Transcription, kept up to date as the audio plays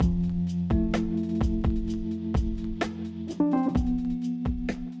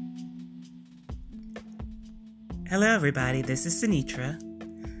Hello, everybody. This is Sinitra,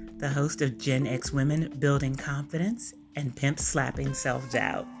 the host of Gen X Women Building Confidence and Pimp Slapping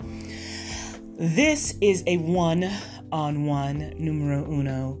Self-Doubt. This is a one-on-one numero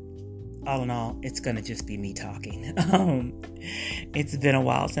uno. All in all, it's going to just be me talking. It's been a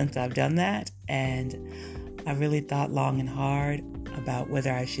while since I've done that, and I really thought long and hard about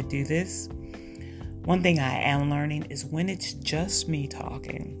whether I should do this. One thing I am learning is when it's just me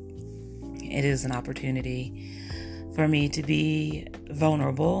talking, it is an opportunity for me to be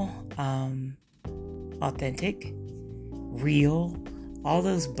vulnerable, authentic, real, all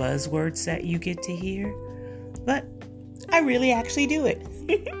those buzzwords that you get to hear, but I really actually do it.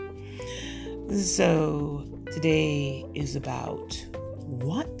 So today is about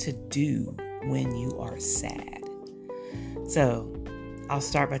what to do when you are sad. So I'll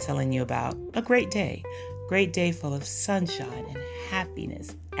start by telling you about a great day full of sunshine and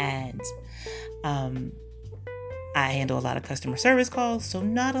happiness. And I handle a lot of customer service calls, so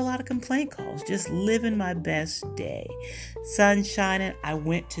not a lot of complaint calls, just living my best day. Sun shining. I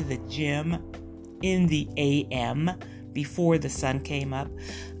went to the gym in the AM before the sun came up.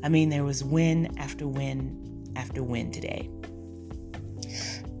 I mean, there was win after win after win today.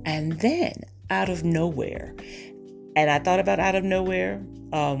 And then out of nowhere, and I thought about out of nowhere,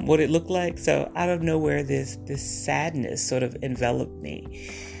 what it looked like. So out of nowhere, this sadness sort of enveloped me.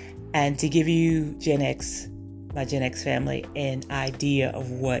 And to give you my Gen X family, an idea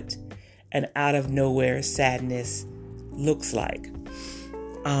of what an out of nowhere sadness looks like.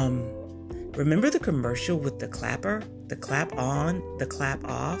 Remember the commercial with the clapper? The clap on, the clap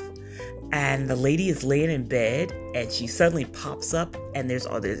off? And the lady is laying in bed and she suddenly pops up and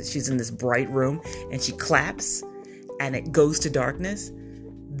she's in this bright room and she claps and it goes to darkness.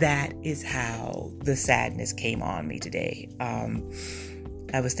 That is how the sadness came on me today.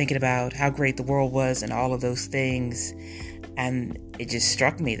 I was thinking about how great the world was and all of those things. And it just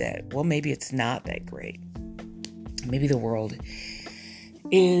struck me that, well, maybe it's not that great. Maybe the world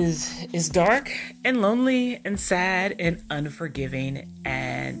is dark and lonely and sad and unforgiving,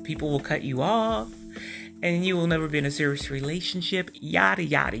 and people will cut you off and you will never be in a serious relationship, yada,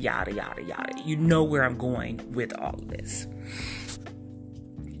 yada, yada, yada, yada. You know where I'm going with all of this.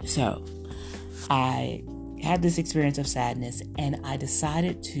 So I had this experience of sadness and I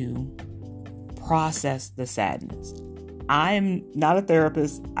decided to process the sadness. I am not a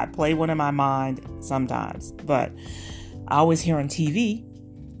therapist. I play one in my mind sometimes, but I always hear on TV,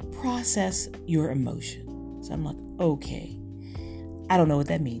 process your emotion. So I'm like, okay, I don't know what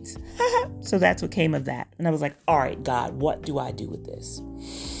that means. So that's what came of that. And I was like, all right, God, what do I do with this?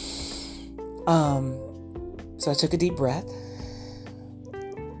 So I took a deep breath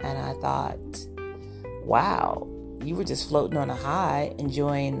and I thought, wow, you were just floating on a high,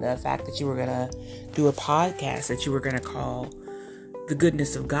 enjoying the fact that you were going to do a podcast that you were going to call The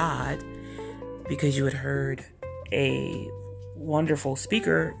Goodness of God, because you had heard a wonderful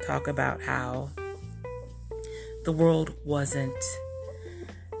speaker talk about how the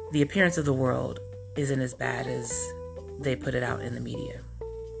appearance of the world isn't as bad as they put it out in the media.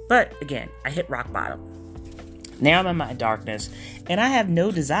 But again, I hit rock bottom. Now I'm in my darkness and I have no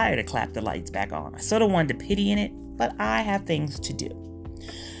desire to clap the lights back on. I sort of wanted to pity in it, but I have things to do.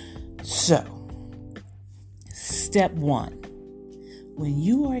 So, step 1, when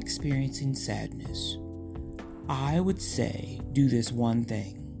you are experiencing sadness, I would say do this one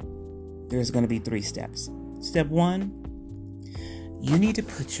thing. There's going to be 3 steps. Step 1, you need to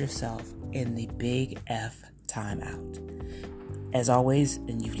put yourself in the big F timeout. As always,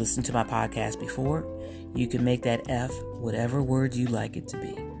 and you've listened to my podcast before, you can make that F whatever word you like it to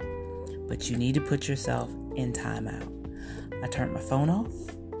be. But you need to put yourself in timeout. I turned my phone off.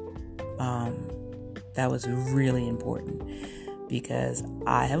 That was really important because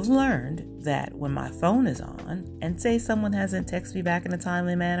I have learned that when my phone is on and say someone hasn't texted me back in a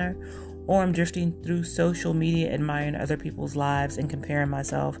timely manner, or I'm drifting through social media admiring other people's lives and comparing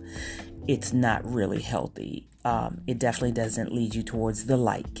myself, it's not really healthy. It definitely doesn't lead you towards the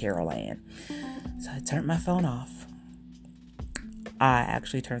light, Carol Ann. So I turned my phone off. I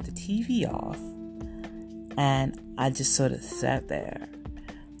actually turned the TV off. And I just sort of sat there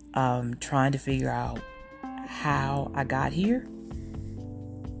trying to figure out how I got here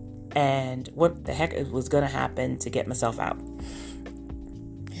and what the heck was going to happen to get myself out.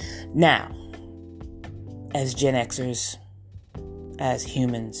 Now, as Gen Xers, as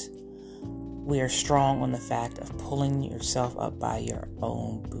humans, we are strong on the fact of pulling yourself up by your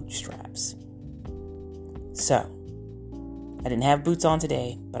own bootstraps. So, I didn't have boots on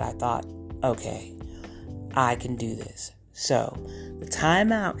today, but I thought, okay, I can do this. So, the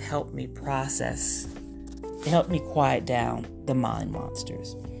timeout helped me process It helped me quiet down the mind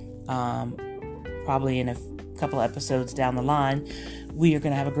monsters. Probably in a couple episodes down the line, we are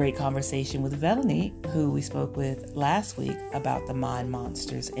going to have a great conversation with Melanie, who we spoke with last week, about the mind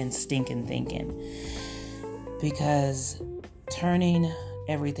monsters and stinking thinking. Because turning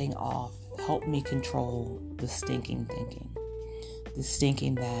everything off helped me control the stinking thinking. The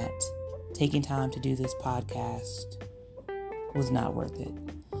stinking that taking time to do this podcast was not worth it.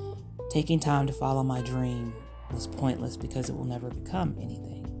 Taking time to follow my dream was pointless because it will never become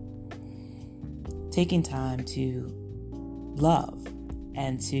anything. Taking time to love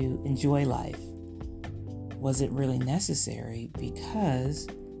and to enjoy life wasn't really necessary because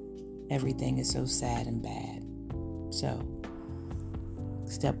everything is so sad and bad. So,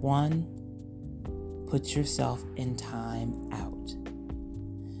 step 1, put yourself in time out.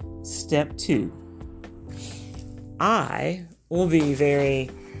 Step 2, I will be very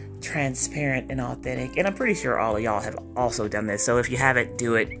transparent and authentic, and I'm pretty sure all of y'all have also done this. So if you haven't,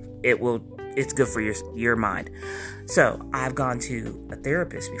 do it. It's good for your mind. So I've gone to a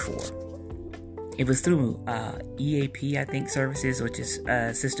therapist before. It was through EAP, I think, services, which is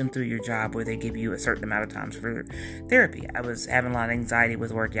a system through your job where they give you a certain amount of times for therapy. I was having a lot of anxiety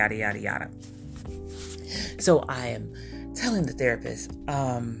with work, yada, yada, yada. So I am telling the therapist,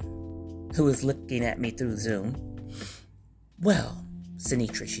 who is looking at me through Zoom, well,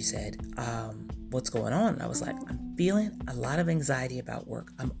 Sinitra, she said, what's going on? And I was like, I'm feeling a lot of anxiety about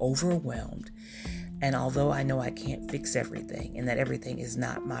work. I'm overwhelmed. And although I know I can't fix everything and that everything is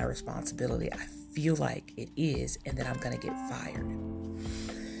not my responsibility, I feel like it is, and that I'm going to get fired.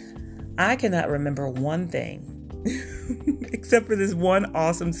 I cannot remember one thing except for this one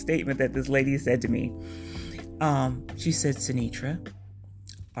awesome statement that this lady said to me. She said, Sinitra,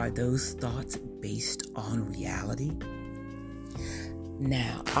 are those thoughts based on reality?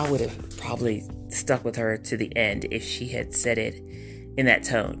 Now, I would have probably stuck with her to the end if she had said it in that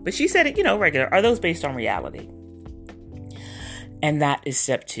tone. But she said it, regular. Are those based on reality? And that is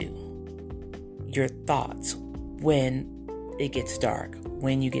step 2. Your thoughts when it gets dark,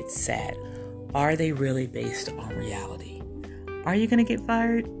 when you get sad, are they really based on reality? Are you going to get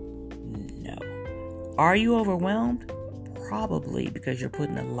fired? No. Are you overwhelmed? Probably, because you're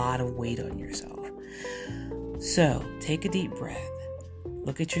putting a lot of weight on yourself. So, take a deep breath.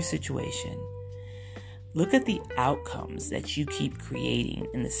 Look at your situation. Look at the outcomes that you keep creating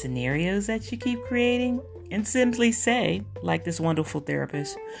and the scenarios that you keep creating, and simply say, like this wonderful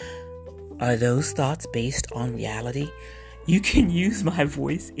therapist, are those thoughts based on reality? You can use my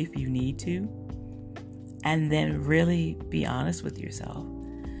voice if you need to, and then really be honest with yourself.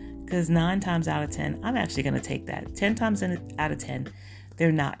 Because 9 times out of 10, I'm actually going to take that. 10 times out of 10,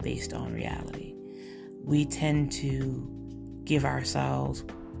 they're not based on reality. We tend to give ourselves,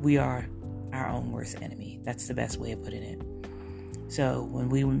 we are our own worst enemy. That's the best way of putting it. So when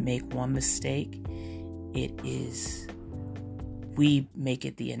we make one mistake, we make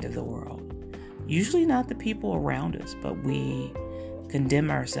it the end of the world. Usually not the people around us, but we condemn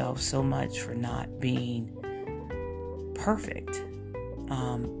ourselves so much for not being perfect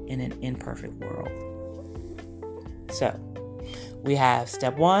in an imperfect world. So we have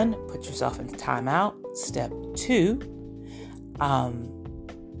step 1, put yourself in timeout. Step 2,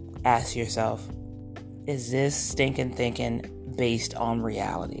 ask yourself, is this stinking thinking based on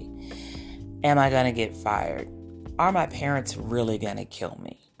reality? Am I going to get fired? Are my parents really going to kill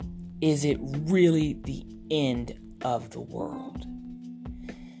me? Is it really the end of the world?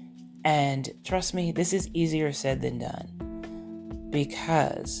 And trust me, this is easier said than done,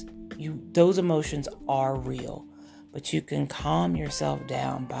 because those emotions are real, but you can calm yourself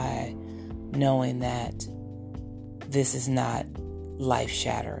down by knowing that this is not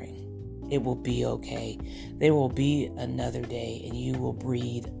life-shattering. It will be okay. There will be another day, and you will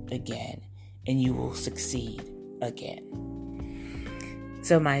breathe again, and you will succeed again.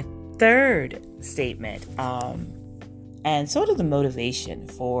 So my third statement, and sort of the motivation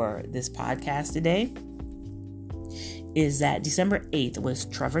for this podcast today, is that December 8th was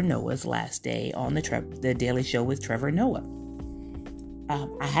Trevor Noah's last day on the Daily Show with Trevor Noah.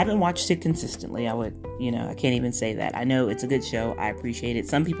 I haven't watched it consistently. I can't even say that. I know it's a good show. I appreciate it.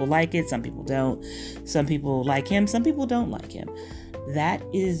 Some people like it. Some people don't. Some people like him. Some people don't like him. That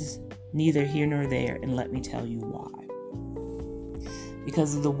is neither here nor there. And let me tell you why.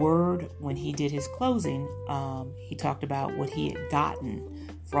 Because of the word, when he did his closing, he talked about what he had gotten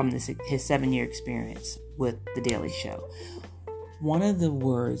from his 7-year experience with The Daily Show. One of the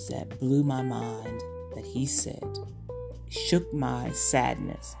words that blew my mind that he said, shook my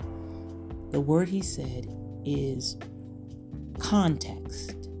sadness. The word he said is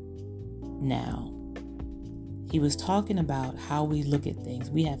context. Now, he was talking about how we look at things.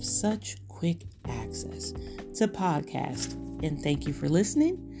 We have such quick access to podcasts, and thank you for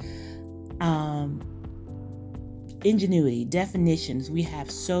listening. Ingenuity, definitions. We have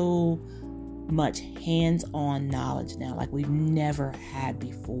so much hands-on knowledge now, like we've never had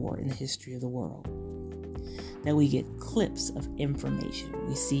before in the history of the world. Now we get clips of information.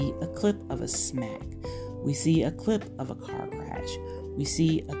 We see a clip of a smack. We see a clip of a car crash. We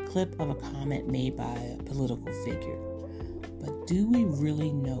see a clip of a comment made by a political figure. But do we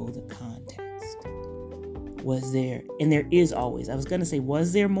really know the context? Was there, and there is always, I was going to say,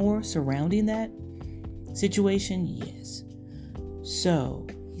 was there more surrounding that situation? Yes. So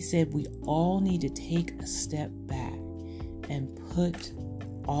he said we all need to take a step back and put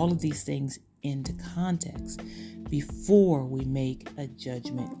all of these things into context before we make a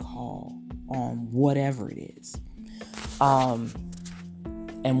judgment call on whatever it is.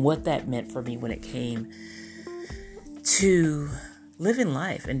 And what that meant for me when it came to living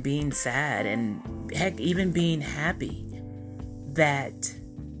life and being sad and heck, even being happy, that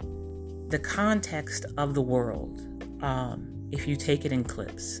the context of the world, if you take it in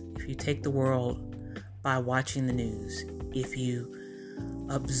clips, if you take the world by watching the news, if you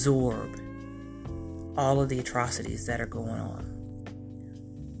absorb all of the atrocities that are going on,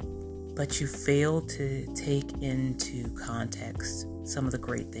 but you fail to take into context some of the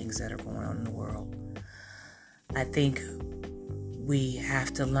great things that are going on in the world, I think we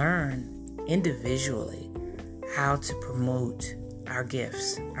have to learn individually how to promote our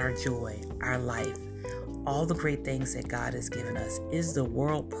gifts, our joy, our life, all the great things that God has given us. Is the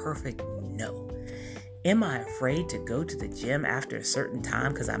world perfect? No. Am I afraid to go to the gym after a certain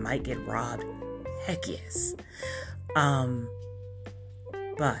time because I might get robbed? Heck yes. But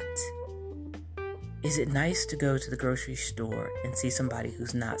is it nice to go to the grocery store and see somebody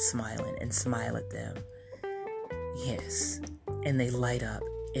who's not smiling and smile at them? Yes. And they light up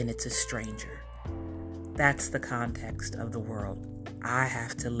and it's a stranger. That's the context of the world I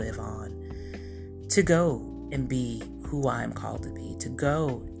have to live on, to go and be who I'm called to be, to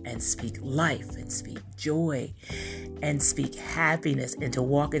go and speak life and speak joy and speak happiness, and to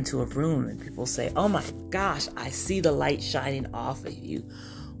walk into a room and people say, oh my gosh, I see the light shining off of you.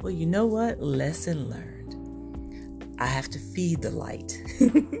 Well, you know what? Lesson learned. I have to feed the light.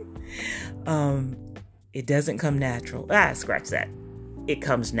 It doesn't come natural. Scratch that. It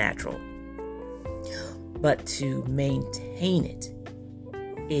comes natural. But to maintain it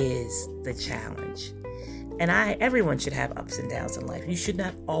is the challenge. And everyone should have ups and downs in life. You should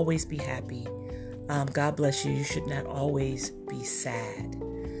not always be happy. God bless you. You should not always be sad.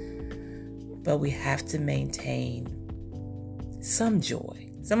 But we have to maintain some joy.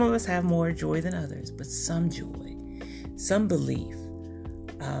 Some of us have more joy than others, but some joy, some belief.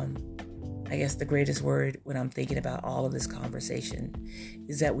 I guess the greatest word when I'm thinking about all of this conversation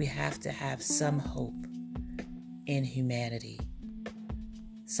is that we have to have some hope in humanity,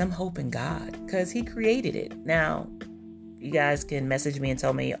 some hope in God, because He created it. Now, you guys can message me and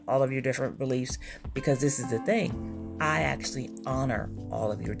tell me all of your different beliefs, because this is the thing. I actually honor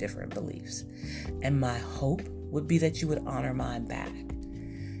all of your different beliefs. And my hope would be that you would honor mine back.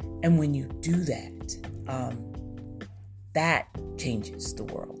 And when you do that, that changes the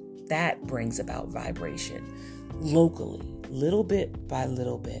world. That brings about vibration locally, little bit by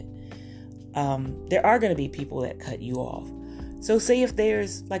little bit. There are going to be people that cut you off. So say if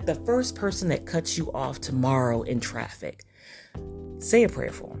there's like the first person that cuts you off tomorrow in traffic, say a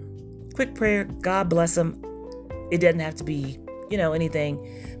prayer for them. Quick prayer. God bless them. It doesn't have to be,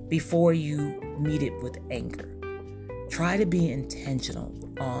 anything before you meet it with anger. Try to be intentional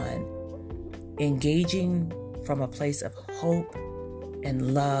on engaging from a place of hope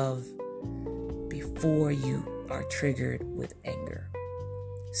and love before you are triggered with anger.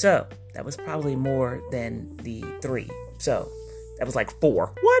 So that was probably more than the 3. So that was like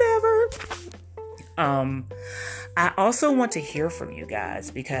 4. Whatever. I also want to hear from you guys,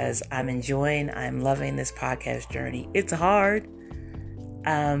 because I'm loving this podcast journey. It's hard.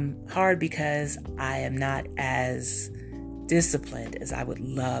 Hard because I am not as disciplined as I would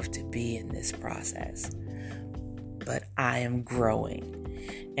love to be in this process. But I am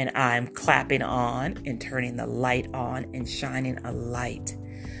growing, and I'm clapping on and turning the light on and shining a light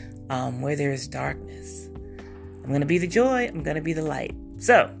where there's darkness. I'm going to be the joy. I'm going to be the light.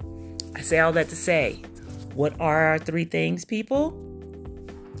 So I say all that to say, what are our 3 things, people?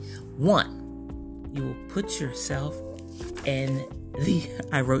 1, you will put yourself in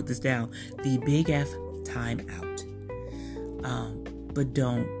I wrote this down, the big F time out. But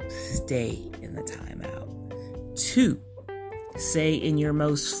don't stay in the time out. 2, say in your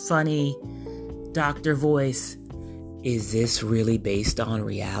most funny doctor voice, Is this really based on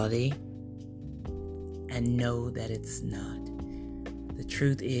reality? And know that it's not. The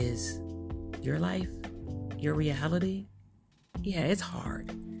truth is, your life, your reality, yeah, it's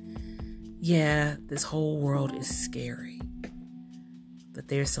hard. Yeah, this whole world is scary. But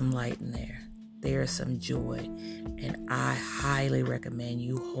there's some light in there. There's some joy. And I highly recommend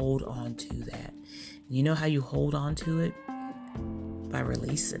you hold on to that. You know how you hold on to it? By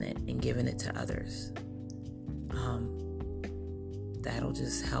releasing it and giving it to others. That'll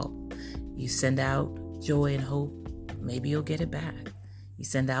just help. You send out joy and hope, maybe you'll get it back. You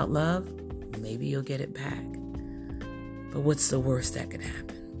send out love, maybe you'll get it back. But what's the worst that could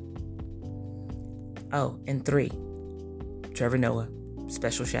happen? Oh, and 3, Trevor Noah,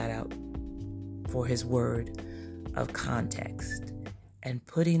 special shout out for his word of context and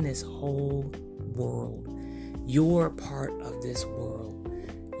putting this whole world, you're part of this world.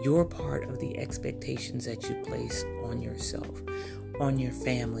 You're part of the expectations that you place on yourself, on your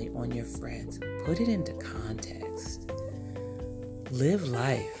family, on your friends. Put it into context. Live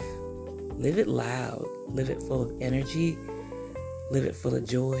life. Live it loud. Live it full of energy. Live it full of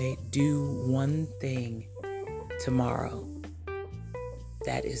joy. Do one thing tomorrow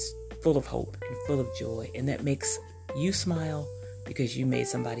that is full of hope and full of joy, and that makes you smile because you made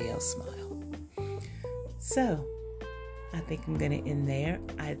somebody else smile. So, I think I'm going to end there.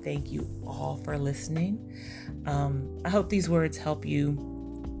 I thank you all for listening. I hope these words help you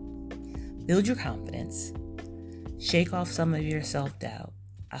build your confidence, shake off some of your self-doubt.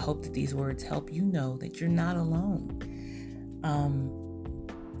 I hope that these words help you know that you're not alone.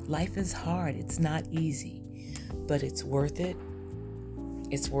 Life is hard. It's not easy, but it's worth it.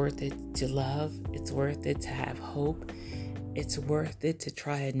 It's worth it to love. It's worth it to have hope. It's worth it to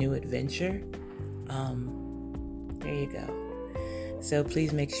try a new adventure. There you go. So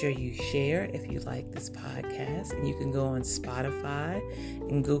please make sure you share if you like this podcast. And you can go on Spotify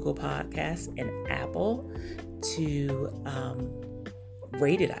and Google Podcasts and Apple to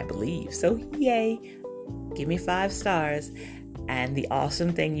rate it, I believe. So yay, give me 5 stars. And the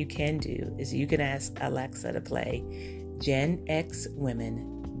awesome thing you can do is you can ask Alexa to play Gen X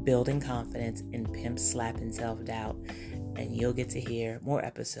Women Building Confidence and Pimp Slapping Self-Doubt. And you'll get to hear more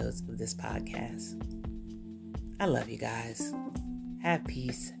episodes of this podcast. I love you guys. Have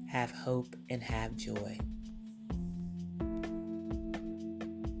peace, have hope, and have joy.